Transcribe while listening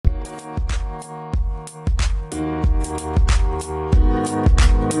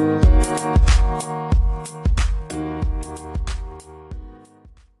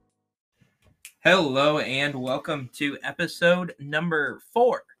Hello and welcome to episode number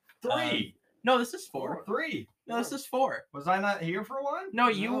 4. 3. No, this is 4. 3. No, this is 4. Was I not here for one? No,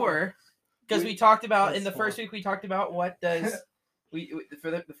 you were. Because we talked about, in the first week, we talked about what does,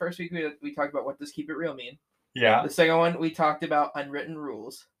 the first week we talked about what does keep it real mean. Yeah. The second one, we talked about unwritten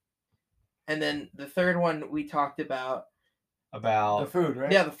rules. And then the third one, we talked about the food, right?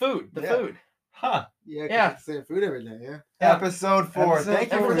 Yeah, the food. Food. Huh. Yeah. It's the same food every day, yeah. Episode 4.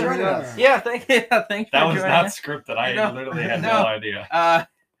 Thank you for joining us. Yeah, thank you. Thanks That for was joining not us. scripted. I literally had no idea.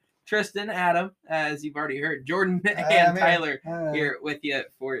 Tristan, Adam, as you've already heard, Jordan and Tyler here with you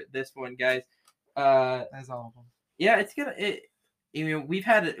for this one, guys. As all of them. Yeah, it's gonna. We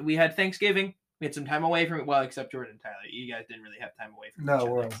had Thanksgiving. We had some time away from it. Well, except Jordan and Tyler, you guys didn't really have time away from each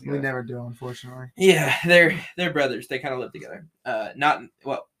other. We never do, unfortunately. Yeah, they're brothers. They kind of live together.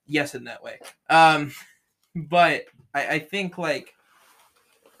 Yes, in that way. But I think like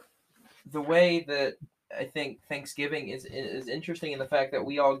the way that I think Thanksgiving is interesting in the fact that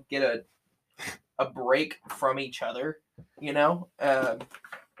we all get a break from each other. You know,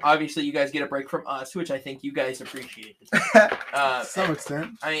 obviously you guys get a break from us, which I think you guys appreciate. To some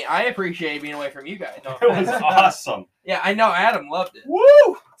extent. I mean, I appreciate being away from you guys. No It was awesome. Yeah, I know. Adam loved it.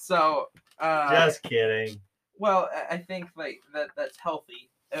 Woo! So, Just kidding. well, I think like that's healthy.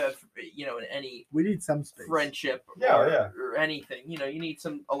 In any We need some space. friendship or anything, you need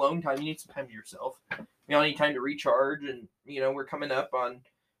some alone time. You need some time to yourself. We all need time to recharge, and we're coming up on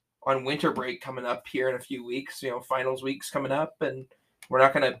winter break coming up here in a few weeks. Finals week's coming up, and we're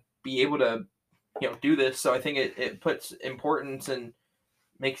not going to be able to do this. So I think it puts importance and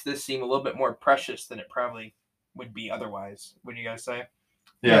makes this seem a little bit more precious than it probably would be otherwise. What do you guys say?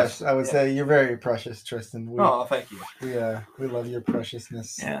 Yes, I would say you're very precious, Tristan. Thank you. We love your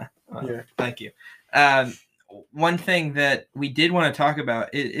preciousness. Yeah. Here. Thank you. One thing that we did want to talk about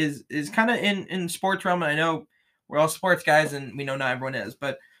is kind of in sports realm. And I know we're all sports guys, and we know not everyone is,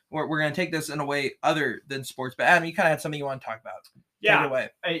 but we're going to take this in a way other than sports. But Adam, you kind of had something you want to talk about. Yeah. Take it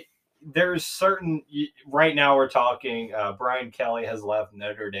away. There's certain right now we're talking. Brian Kelly has left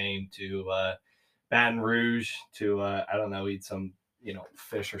Notre Dame to Baton Rouge to I don't know, eat some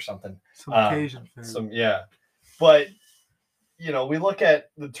fish or something. Some Cajun food. But we look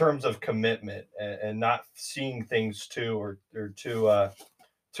at the terms of commitment and not seeing things to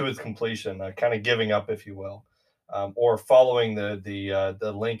its completion, kind of giving up, if you will, or following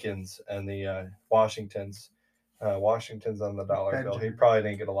the Lincolns and the Washingtons. Washington's on the dollar bill. He probably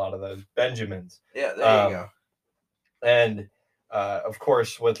didn't get a lot of those. Benjamins. Yeah, there you go. And of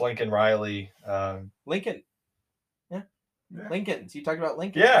course, with Lincoln Riley. Lincoln. Yeah. Lincolns. You talked about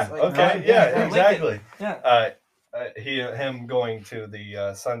Lincolns. Yeah. Okay. Yeah. Exactly. Lincoln. Yeah. Him going to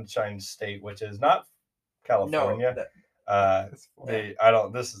the Sunshine State, which is not California. No.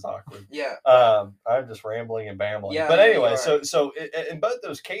 This is awkward. Yeah. I'm just rambling and bambling. Yeah, but anyway, yeah, so in both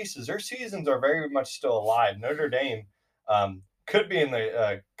those cases, their seasons are very much still alive. Notre Dame could be in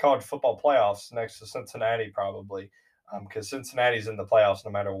the college football playoffs next to Cincinnati, probably, because Cincinnati's in the playoffs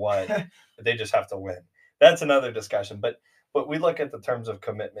no matter what. But they just have to win. That's another discussion. But we look at the terms of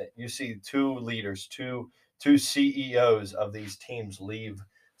commitment. You see two leaders, two CEOs of these teams leave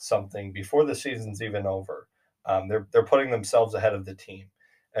something before the season's even over. They're putting themselves ahead of the team,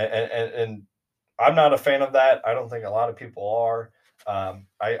 and I'm not a fan of that. I don't think a lot of people are.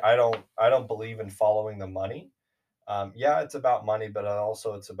 I don't believe in following the money. It's about money, but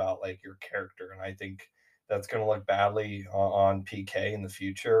also it's about like your character, and I think that's going to look badly on PK in the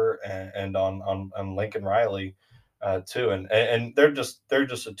future and on Lincoln Riley. Too, and they're just a two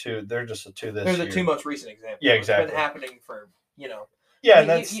this year. They're the two most recent examples. Yeah, exactly. It's been happening for Yeah,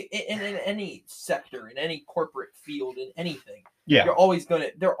 that's in any sector, in any corporate field, in anything. Yeah, there are always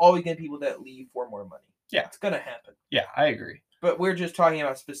gonna be people that leave for more money. Yeah, it's gonna happen. Yeah, I agree. But we're just talking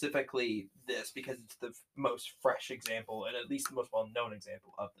about specifically this because it's the most fresh example and at least the most well-known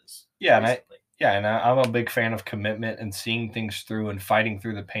example of this. Yeah, and I'm a big fan of commitment and seeing things through and fighting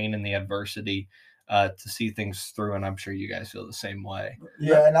through the pain and the adversity. To see things through, and I'm sure you guys feel the same way.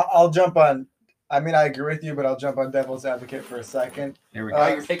 Yeah, and I'll jump on. I mean, I agree with you, but I'll jump on devil's advocate for a second. Here we go.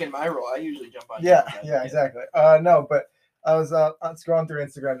 You're taking my role. I usually jump on. Yeah, exactly. No, but I was scrolling through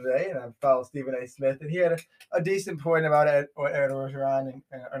Instagram today, and I followed Stephen A. Smith, and he had a decent point about Ed Orgeron,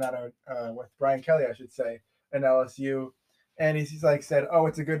 with Brian Kelly, I should say, in LSU, and he's like said, "Oh,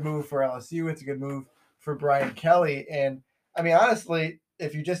 it's a good move for LSU. It's a good move for Brian Kelly," and I mean, honestly.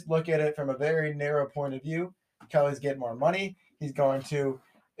 If you just look at it from a very narrow point of view, Kelly's getting more money. He's going to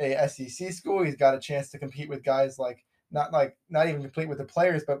a SEC school. He's got a chance to compete with guys not even compete with the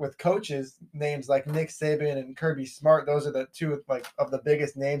players, but with coaches, names like Nick Saban and Kirby Smart. Those are the two of the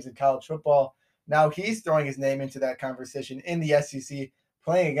biggest names in college football Now he's throwing his name into that conversation in the SEC,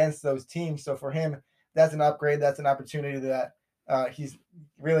 playing against those teams. So for him, that's an upgrade. That's an opportunity that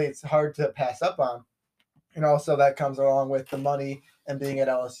it's hard to pass up on. And also that comes along with the money and being at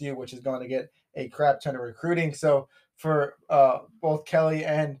LSU, which is going to get a crap ton of recruiting. So for both Kelly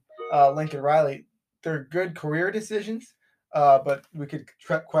and Lincoln Riley, they're good career decisions, but we could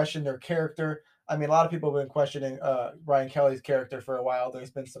question their character. I mean, a lot of people have been questioning Brian Kelly's character for a while.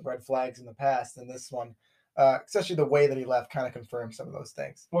 There's been some red flags in the past, and this one, especially the way that he left, kind of confirms some of those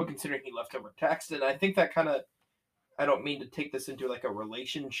things. Well, considering he left over text, and I think that kind of, I don't mean to take this into like a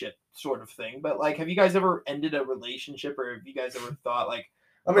relationship sort of thing, but like, have you guys ever ended a relationship, or have you guys ever thought like?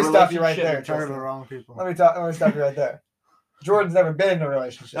 Let me stop you right there. You're talking to the wrong people. Let me stop you right there. Jordan's never been in a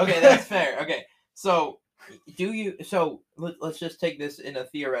relationship. Okay, that's fair. Okay, so let's just take this in a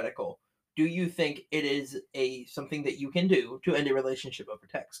theoretical. Do you think it is something that you can do to end a relationship over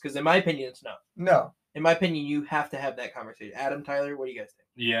text? Because in my opinion, it's no. No. In my opinion, you have to have that conversation. Adam, Tyler, what do you guys think?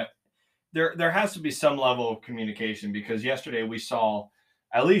 Yeah. There has to be some level of communication, because yesterday we saw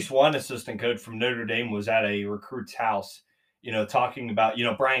at least one assistant coach from Notre Dame was at a recruit's house, talking about,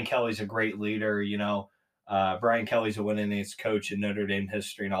 Brian Kelly's a great leader, Brian Kelly's a winningest coach in Notre Dame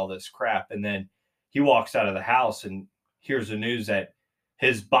history and all this crap. And then he walks out of the house and hears the news that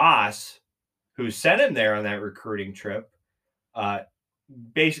his boss, who sent him there on that recruiting trip,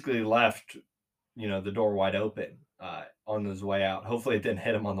 basically left, the door wide open on his way out. Hopefully it didn't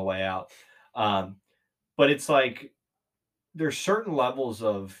hit him on the way out. But it's like, there's certain levels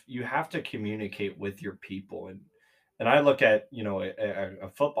of, you have to communicate with your people. And I look at, a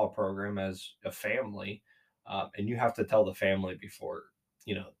football program as a family, and you have to tell the family before,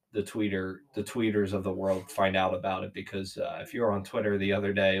 the tweeters of the world find out about it, because if you were on Twitter the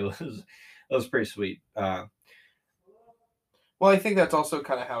other day, it was pretty sweet. Well, I think that's also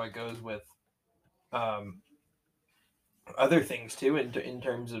kind of how it goes with other things too, in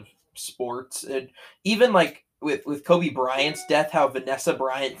terms of sports, and even like with Kobe Bryant's death, how Vanessa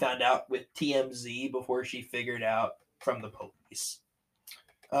Bryant found out with TMZ before she figured out from the police,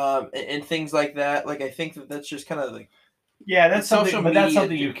 and things like that. Like, I think that's just kind of like. Yeah, that's something, but that's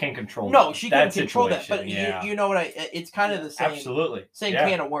something you can't control. No, she can't control that. But you know what? It's kind of the same. Absolutely. Same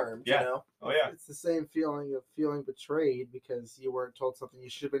can of worms. Yeah. You know. Oh yeah. It's the same feeling of feeling betrayed because you weren't told something you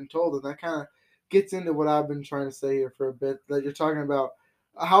should have been told, and that kind of gets into what I've been trying to say here for a bit. That you're talking about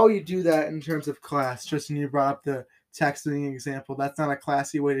how you do that in terms of class. Tristan, you brought up the texting example. That's not a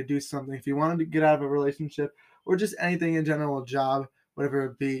classy way to do something. If you wanted to get out of a relationship or just anything in general, a job, whatever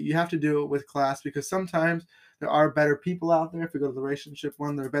it be, you have to do it with class, because sometimes there are better people out there. If we go to the relationship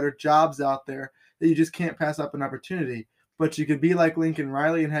one, there are better jobs out there that you just can't pass up an opportunity. But you could be like Lincoln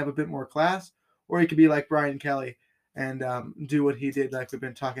Riley and have a bit more class, or you could be like Brian Kelly and do what he did, like we've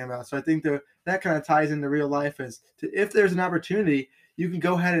been talking about. So I think that kind of ties into real life, as to if there's an opportunity, you can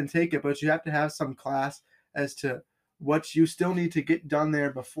go ahead and take it, but you have to have some class as to what you still need to get done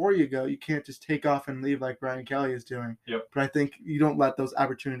there before you go. You can't just take off and leave like Brian Kelly is doing. Yep. But I think you don't let those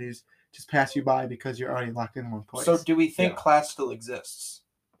opportunities just pass you by because you're already locked in one place. So do we think class still exists?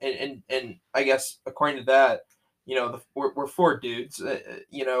 And I guess according to that, we're four dudes.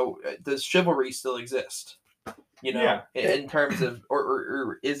 Does chivalry still exist? In terms of,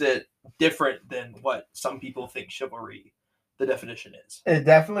 or is it different than what some people think chivalry, the definition is? It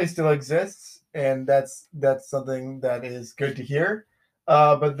definitely still exists, and that's something that is good to hear.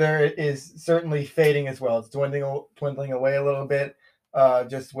 But there is certainly fading as well. It's dwindling away a little bit,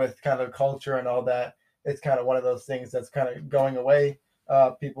 just with kind of culture and all that. It's kind of one of those things that's kind of going away.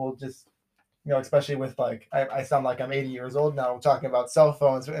 People just, especially with like, I sound like I'm 80 years old now talking about cell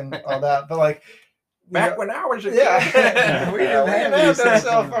phones and all that, but like, back when I was a kid, we didn't have that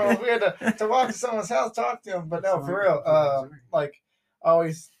cell phone. We had to walk to someone's house, talk to them. But no, for real, like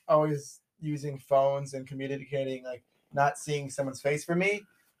always using phones and communicating, like not seeing someone's face. For me,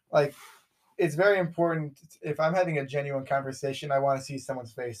 like, it's very important. If I'm having a genuine conversation, I want to see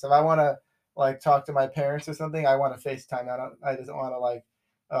someone's face. If I want to like talk to my parents or something, I want to FaceTime. I just want to like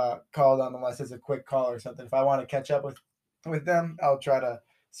call them unless it's a quick call or something. If I want to catch up with them, I'll try to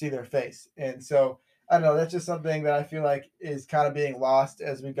see their face. And so I don't know, that's just something that I feel like is kind of being lost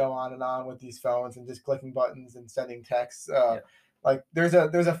as we go on and on with these phones and just clicking buttons and sending texts. Like there's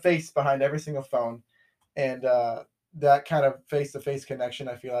a face behind every single phone, and that kind of face-to-face connection,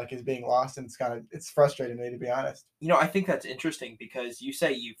 I feel like, is being lost, and it's frustrating me, to be honest. I think that's interesting because you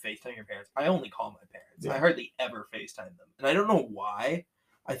say you FaceTime your parents. I only call my parents. Yeah. I hardly ever FaceTime them, and I don't know why.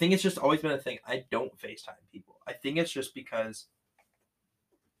 I think it's just always been a thing. I don't FaceTime people. I think it's just because,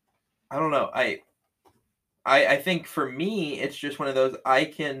 I don't know. I think for me, it's just one of those, I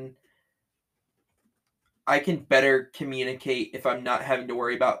can I can better communicate if I'm not having to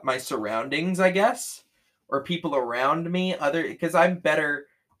worry about my surroundings, I guess, or people around me. Because I'm better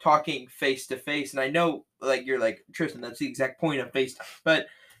talking face to face, and I know, like you're like Tristan, that's the exact point of FaceTime. But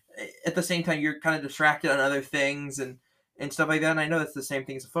at the same time, you're kind of distracted on other things and stuff like that. And I know that's the same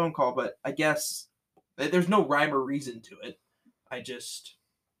thing as a phone call, but I guess there's no rhyme or reason to it. I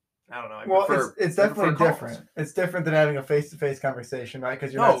don't know. It's definitely different. It's different than having a face-to-face conversation, right?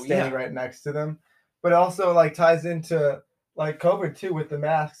 Because you're not standing right next to them. But it also like ties into like COVID too with the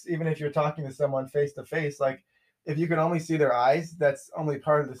masks. Even if you're talking to someone face to face, like if you can only see their eyes, that's only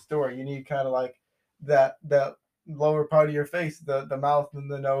part of the story. You need kind of like that lower part of your face, the mouth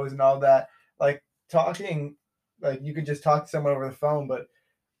and the nose and all that. Like talking, like you could just talk to someone over the phone, but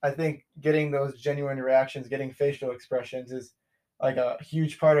I think getting those genuine reactions, getting facial expressions is like a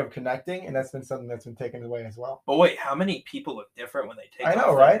huge part of connecting, and that's been something that's been taken away as well. But wait, how many people look different when they take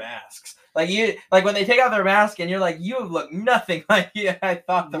off their masks? Like when they take off their mask, and you're like, you look nothing like I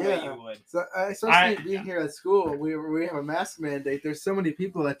thought the way you would. So, especially being here at school, we have a mask mandate. There's so many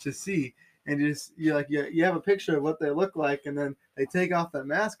people that you see, and you have a picture of what they look like, and then they take off that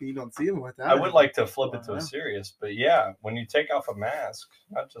mask, and you don't see them without. I would like to flip it to a serious, but yeah, when you take off a mask,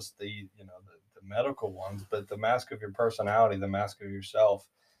 not just the medical ones, but the mask of your personality, the mask of yourself.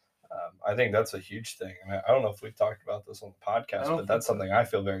 I think that's a huge thing. And I don't know if we've talked about this on the podcast, but that's something I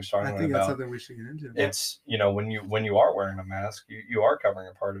feel very strongly about. I think that's something we should get into. It's, when you are wearing a mask, you are covering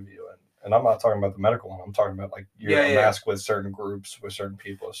a part of you. And I'm not talking about the medical one. I'm talking about like a mask with certain groups, with certain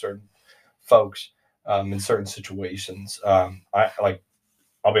people, with certain folks, in certain situations.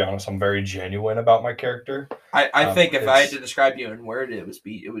 I'll be honest, I'm very genuine about my character. I think if I had to describe you in word, it would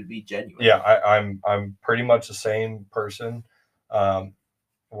be genuine. Yeah, I'm pretty much the same person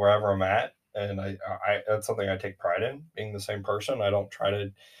wherever I'm at, and I that's something I take pride in, being the same person. I don't try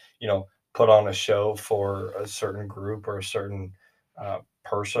to, put on a show for a certain group or a certain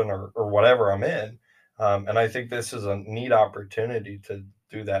person or whatever I'm in. And I think this is a neat opportunity to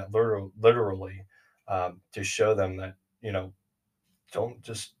do that literally, to show them that,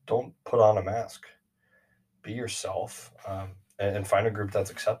 don't put on a mask. Be yourself, and find a group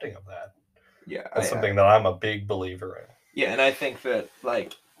that's accepting of that. Yeah, that's something that I'm a big believer in. Yeah, and I think that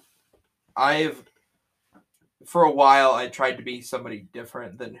for a while I tried to be somebody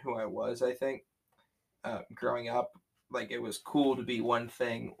different than who I was. I think growing up, like it was cool to be one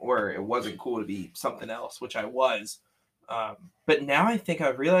thing, or it wasn't cool to be something else, which I was. But now I think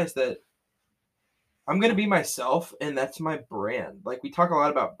I've realized that I'm going to be myself, and that's my brand. Like, we talk a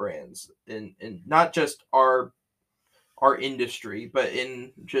lot about brands in not just our industry, but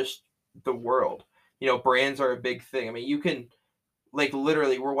in just the world. Brands are a big thing. I mean, you can, like,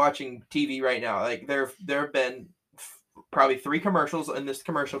 literally, we're watching TV right now. Like, there have been probably 3 commercials in this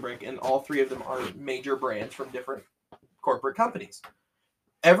commercial break, and all 3 of them are major brands from different corporate companies.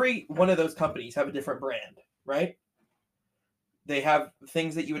 Every one of those companies have a different brand, right? They have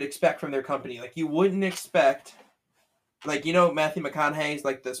things that you would expect from their company. Like, you wouldn't expect, like, Matthew McConaughey is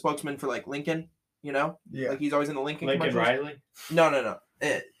like the spokesman for like Lincoln, Yeah. Like he's always in the Lincoln commercials. Riley? No.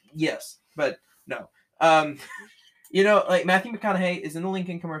 Yes, but no. Like Matthew McConaughey is in the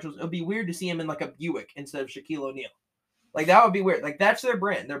Lincoln commercials. It would be weird to see him in like a Buick instead of Shaquille O'Neal. Like, that would be weird. Like, that's their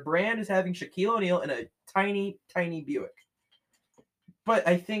brand. Their brand is having Shaquille O'Neal in a tiny, tiny Buick. But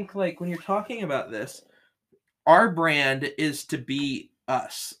I think, like, when you're talking about this, our brand is to be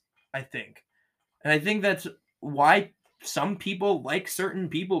us, I think. And I think that's why some people like certain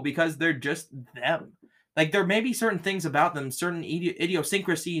people, because they're just them. Like, there may be certain things about them, certain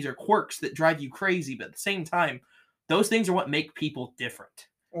idiosyncrasies or quirks that drive you crazy, but at the same time, those things are what make people different.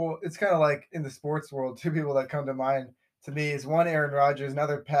 Well, it's kind of like in the sports world, 2 people that come to mind to me is one Aaron Rodgers,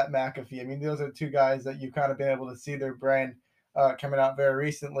 another Pat McAfee. I mean, those are 2 guys that you've kind of been able to see their brand coming out very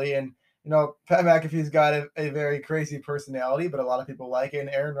recently. And Pat McAfee's got a very crazy personality, but a lot of people like it. And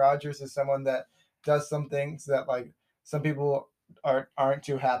Aaron Rodgers is someone that does some things that like some people aren't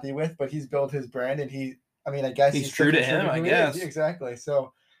too happy with, but he's built his brand, and I guess he's true to him, I guess. Exactly.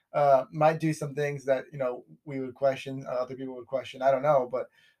 So might do some things that we would question, other people would question. I don't know, but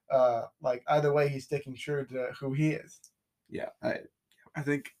like either way, he's sticking true to who he is. Yeah, I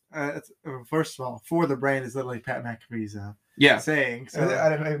think first of all, for the brand is literally Pat McAfee's saying. So I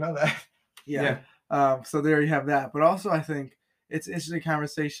didn't even know that. Yeah. So there you have that. But also, I think it's an interesting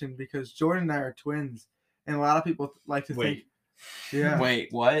conversation because Jordan and I are twins, and a lot of people like to think. Yeah. Wait,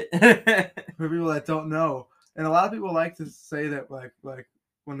 what? For people that don't know, and a lot of people like to say that like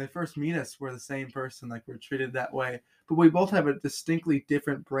when they first meet us, we're the same person, like we're treated that way. But we both have a distinctly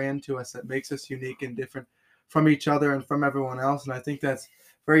different brand to us that makes us unique and different from each other and from everyone else. And I think that's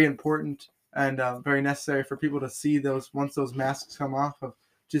very important and very necessary for people to see those once those masks come off of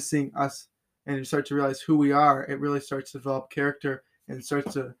just seeing us and you start to realize who we are. It really starts to develop character and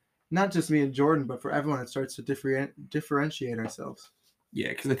starts to not just me and Jordan, but for everyone, it starts to differentiate ourselves. Yeah,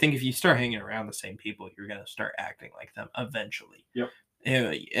 because I think if you start hanging around the same people, you're gonna start acting like them eventually. Yep.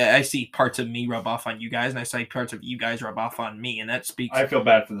 I see parts of me rub off on you guys, and I see parts of you guys rub off on me, and that speaks. I feel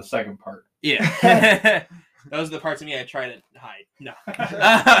bad for the second part. Yeah. Those are the parts of me I try to hide. No.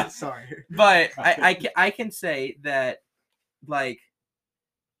 Sorry. But I can say that, like,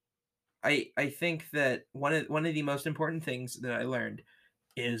 I think that one of the most important things that I learned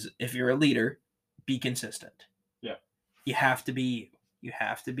is if you're a leader, be consistent. Yeah. You have to be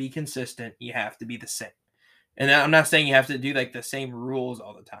consistent. You have to be the same. And I'm not saying you have to do like the same rules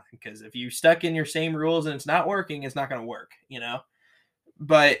all the time, because if you're stuck in your same rules and it's not working, it's not going to work, you know?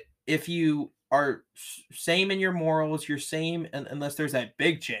 But if you are same in your morals, you're same, unless there's that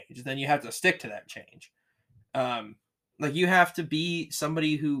big change, then you have to stick to that change. Like, you have to be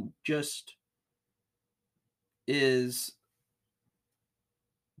somebody who just is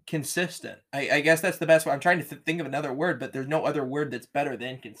consistent. I guess that's the best one. I'm trying to think of another word, but there's no other word that's better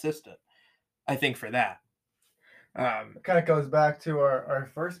than consistent, I think, for that. It kind of goes back to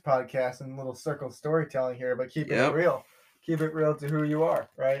our first podcast and little circle storytelling here, but keep it real. Keep it real to who you are,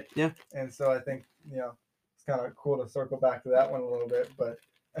 right? Yeah. And so I think, it's kind of cool to circle back to that one a little bit, but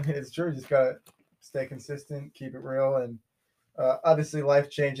I mean, it's true. You just got to stay consistent, keep it real. And obviously life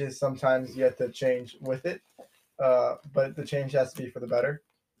changes. Sometimes you have to change with it. But the change has to be for the better.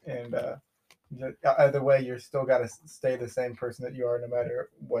 And either way, you're still got to stay the same person that you are no matter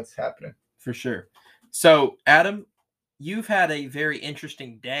what's happening. For sure. So, Adam, you've had a very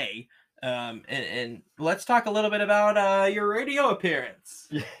interesting day. And let's talk a little bit about your radio appearance.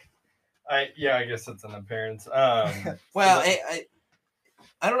 Yeah. I guess it's an appearance. Well,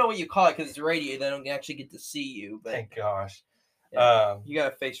 I don't know what you call it because it's radio. They don't actually get to see you. But thank gosh. Yeah, you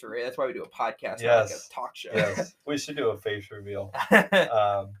got a face for radio. That's why we do a podcast, not like a talk show. Yes, we should do a face reveal.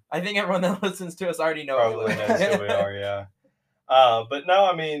 I think everyone that listens to us already knows who we are. Yeah. But no,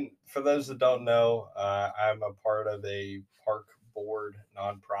 I mean, for those that don't know, I'm a part of a park board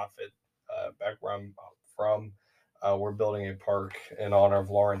nonprofit. Back where I'm from, we're building a park in honor of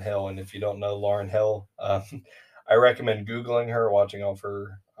Lauryn Hill. And if you don't know Lauryn Hill, I recommend Googling her, watching all of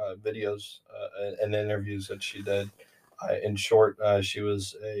her videos and interviews that she did. In short, she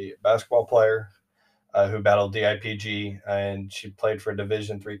was a basketball player who battled DIPG, and she played for a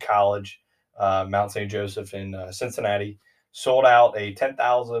Division III college, Mount St. Joseph in Cincinnati. Sold out a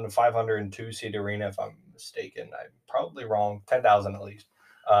 10,502 seat arena, if I'm mistaken. I'm probably wrong, 10,000 at least,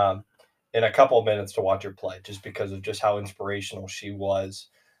 in a couple of minutes to watch her play, just because of just how inspirational she was.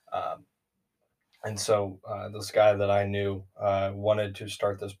 And so this guy that I knew wanted to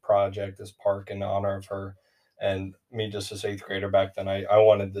start this project, this park, in honor of her. And me, just as 8th grader back then, I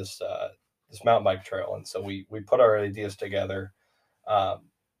wanted this mountain bike trail. And so we put our ideas together.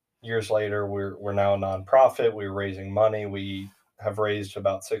 Years later, we're now a nonprofit. We're raising money. We have raised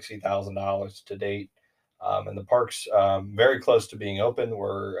about $60,000 to date. And the park's very close to being open.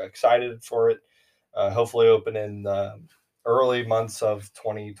 We're excited for it. Hopefully open in the early months of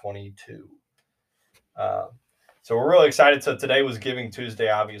 2022. So we're really excited. So today was Giving Tuesday,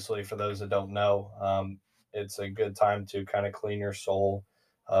 obviously, for those that don't know. It's a good time to kind of clean your soul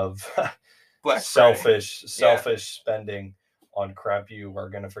of selfish spending on crap you are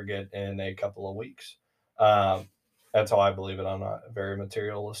going to forget in a couple of weeks. That's how I believe it. I'm not a very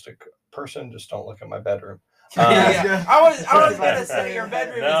materialistic person. Just don't look at my bedroom. I was going to say your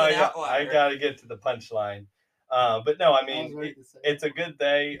bedroom is an outlier. I got to get to the punchline. But no, I mean, it's a good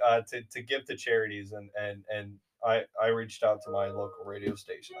day to give to charities. And I reached out to my local radio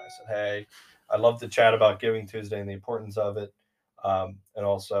station. I said, hey, I'd love to chat about Giving Tuesday and the importance of it. And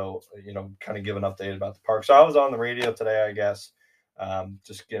also, kind of give an update about the park. So I was on the radio today, I guess,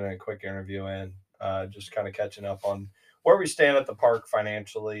 just getting a quick interview in, just kind of catching up on where we stand at the park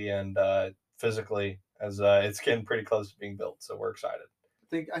financially and physically, as it's getting pretty close to being built. So we're excited.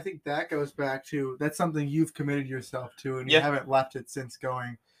 I think that goes back to, that's something you've committed yourself to, and you haven't left it since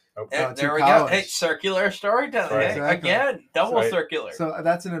going. There we go. Hey, circular storytelling. Right. Exactly. Again, double circular. So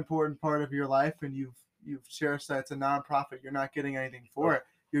that's an important part of your life, and you've cherished that. It's a nonprofit. You're not getting anything for it.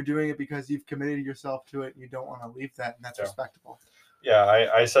 You're doing it because you've committed yourself to it, and you don't want to leave that, and that's respectable. Yeah,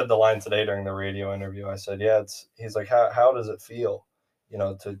 I said the line today during the radio interview. I said, he's like, how does it feel,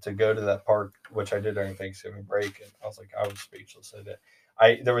 to go to that park, which I did during Thanksgiving break. And I was like, I was speechless.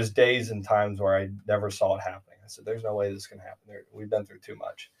 There was days and times where I never saw it happening. I said, there's no way this can happen. We've been through too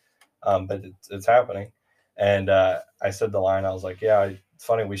much. But it's happening. And I said the line, I was like, yeah, it's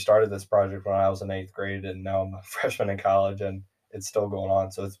funny. We started this project when I was in 8th grade, and now I'm a freshman in college, and it's still going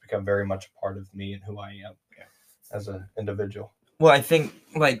on. So it's become very much a part of me and who I am as an individual. Well, I think,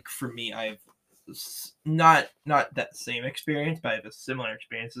 like, for me, I've not that same experience, but I have a similar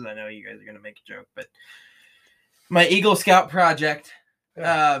experiences. I know you guys are going to make a joke, but my Eagle Scout project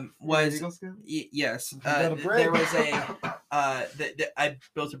was Eagle Scout? yes. got a bridge. There was I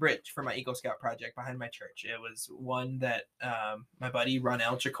built a bridge for my Eagle Scout project behind my church. It was one that my buddy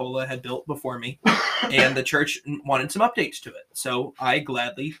Ronell Chicola had built before me, and the church wanted some updates to it. So I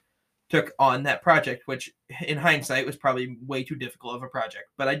gladly took on that project, which in hindsight was probably way too difficult of a project,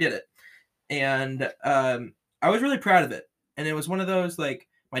 but I did it. And I was really proud of it. And it was one of those, like,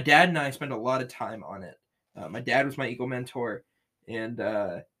 my dad and I spent a lot of time on it. My dad was my Eagle mentor, and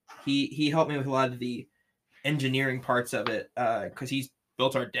he helped me with a lot of the engineering parts of it because he's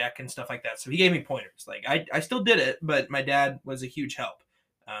built our deck and stuff like that. So he gave me pointers. Like, I still did it, but my dad was a huge help,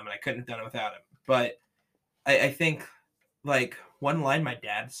 and I couldn't have done it without him. But I think, like, one line my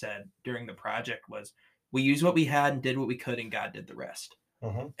dad said during the project was, we used what we had and did what we could, and God did the rest.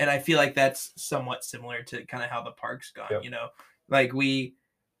 Mm-hmm. And I feel like that's somewhat similar to kind of how the park's gone. Yep. You know, like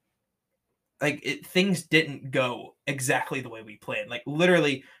things didn't go exactly the way we planned. Like,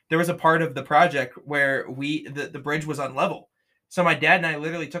 literally, there was a part of the project where the bridge was unlevel. So my dad and I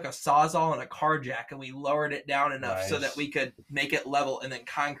literally took a Sawzall and a car jack, and we lowered it down enough so that we could make it level and then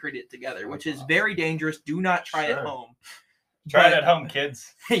concrete it together, which is very dangerous. Do not try it at home. Try it at home,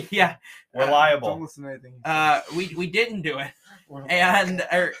 kids. Yeah. Reliable. Don't listen to anything. We didn't do it. And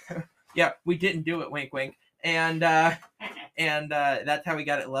we didn't do it, wink wink. And that's how we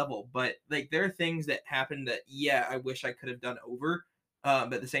got it level. But, like, there are things that happened that I wish I could have done over.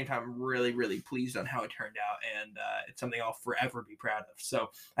 But at the same time, I'm really, really pleased on how it turned out, and it's something I'll forever be proud of.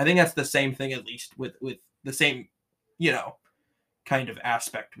 So I think that's the same thing, at least with the same, kind of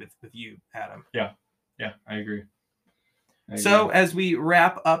aspect with you, Adam. Yeah, I agree. So as we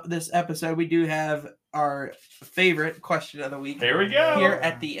wrap up this episode, we do have our favorite question of the week. Here we go. Here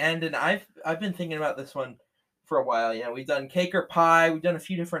at the end, and I've been thinking about this one for a while. We've done cake or pie. We've done a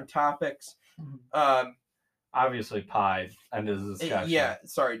few different topics. Obviously pie end of the discussion. Yeah,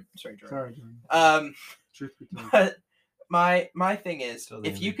 sorry, Jordan. Truth be told. But my thing is,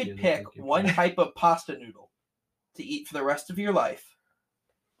 if you could pick one type of pasta noodle to eat for the rest of your life,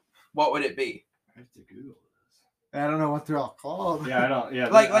 what would it be? I have to Google this. I don't know what they're all called. Yeah, I don't. Yeah,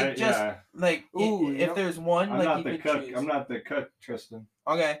 if there's one, I'm like, not you the could cook. choose. I'm not the cook, Tristan.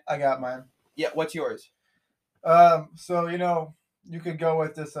 Okay, I got mine. yeah. What's yours? So you could go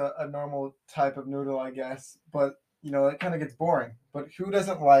with just a normal type of noodle, I guess, but it kind of gets boring. But who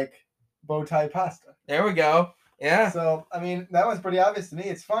doesn't like bow tie pasta? There we go. Yeah. So I mean, that one's pretty obvious to me.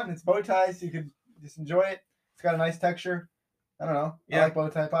 It's fun. It's bow ties. You could just enjoy it. It's got a nice texture. I don't know. I like bow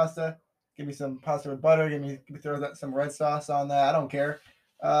tie pasta. Give me some pasta with butter. Give me throw some red sauce on that. I don't care.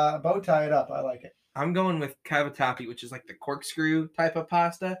 Bow tie it up. I like it. I'm going with cavatappi, which is like the corkscrew type of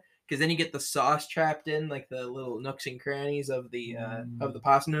pasta, because then you get the sauce trapped in, like the little nooks and crannies of the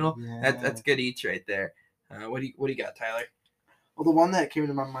pasta noodle. Yeah. That's good eats right there. What do you got, Tyler? Well, the one that came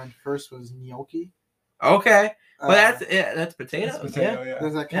to my mind first was gnocchi. Okay, well that's potatoes. It's potato, yeah.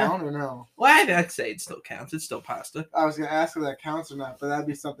 Does that count or no? Well, I'd say it still counts. It's still pasta. I was gonna ask if that counts or not, but that'd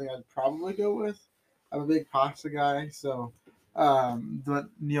be something I'd probably go with. I'm a big pasta guy, so the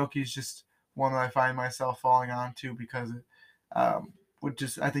gnocchi is just one that I find myself falling onto because it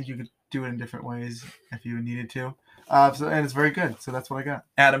I think you could do it in different ways if you needed to. And it's very good. So that's what I got.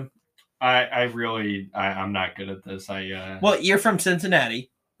 Adam. I'm not good at this. Well, you're from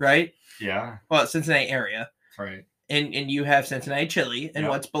Cincinnati, right? Yeah. Well, Cincinnati area. Right. And you have Cincinnati chili, and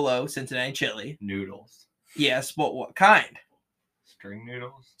what's below Cincinnati chili? Noodles. Yes, but what kind? String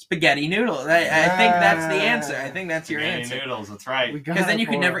noodles. Spaghetti noodles. I think that's the answer. I think that's your Spaghetti answer. Noodles. That's right. Because then you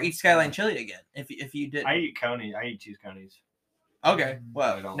could never eat Skyline chili again if you did. I eat coney. I eat cheese conies. Okay,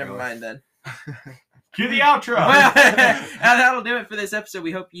 well, never mind then. Cue the outro. That'll do it for this episode.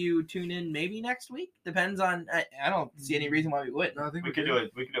 We hope you tune in maybe next week. Depends on. I don't see any reason why we wouldn't. No, I think we could do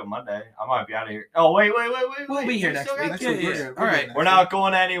it. We could do it Monday. I might be out of here. Oh wait. We'll be here next week. Yeah. All right. We're not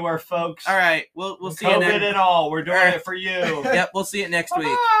going anywhere, folks. All right. We'll see you next. COVID and all. We're doing it for you. Yep. We'll see you next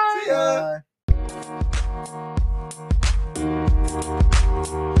week. See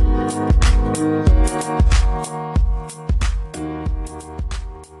ya.